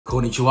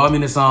Konnichiwa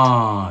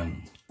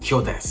minasan.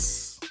 Kyo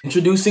desu.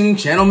 Introducing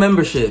channel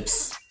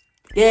memberships.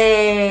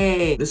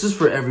 Yay! This is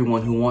for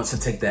everyone who wants to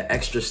take that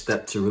extra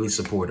step to really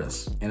support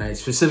us. And I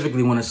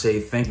specifically want to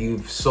say thank you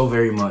so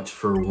very much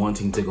for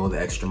wanting to go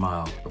the extra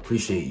mile.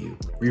 Appreciate you.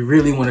 We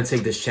really want to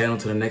take this channel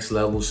to the next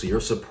level, so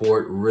your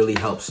support really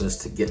helps us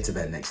to get to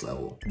that next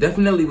level.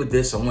 Definitely with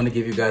this, I want to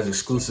give you guys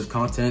exclusive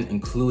content,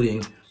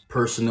 including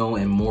personal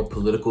and more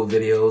political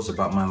videos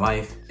about my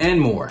life and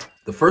more.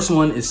 The first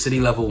one is City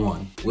Level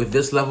 1. With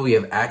this level, you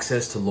have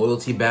access to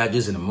loyalty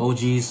badges and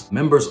emojis,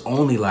 members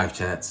only live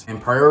chats,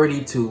 and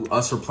priority to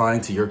us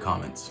replying to your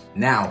comments.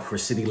 Now for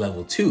City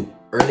Level 2.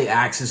 Early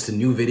access to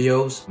new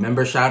videos,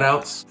 member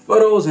shoutouts,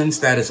 photos and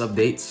status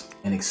updates,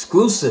 and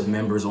exclusive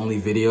members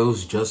only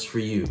videos just for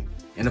you.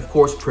 And of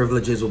course,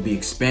 privileges will be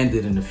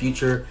expanded in the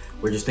future.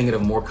 We're just thinking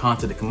of more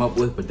content to come up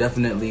with, but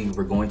definitely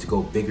we're going to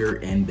go bigger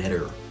and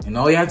better. And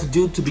all you have to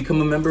do to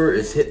become a member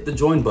is hit the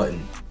join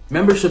button.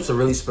 Memberships are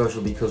really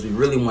special because we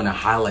really want to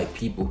highlight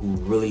people who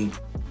really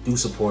do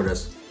support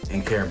us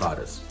and care about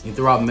us. And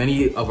throughout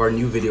many of our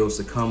new videos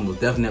to come, we're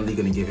definitely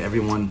going to give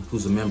everyone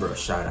who's a member a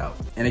shout out.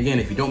 And again,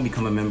 if you don't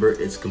become a member,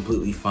 it's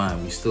completely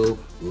fine. We still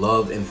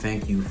love and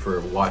thank you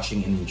for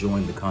watching and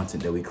enjoying the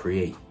content that we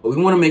create. But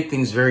we want to make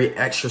things very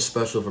extra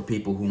special for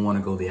people who want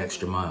to go the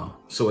extra mile.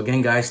 So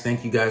again, guys,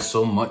 thank you guys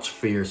so much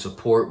for your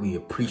support. We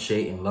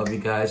appreciate and love you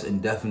guys,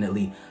 and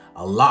definitely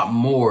a lot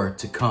more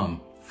to come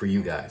for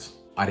you guys.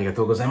 ありが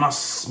とうございま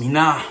す。みん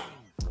な、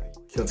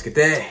気をつけ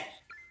て。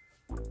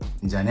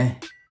じゃあね。